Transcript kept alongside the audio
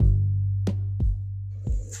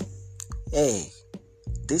Hey,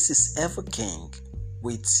 this is Ever King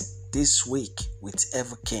with This Week with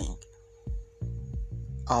Ever King.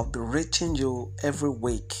 I'll be reaching you every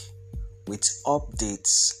week with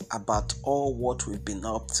updates about all what we've been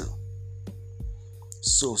up to.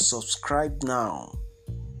 So subscribe now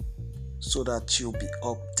so that you'll be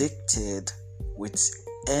updated with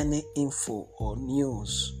any info or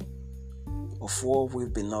news of what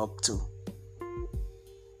we've been up to.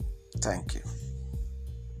 Thank you.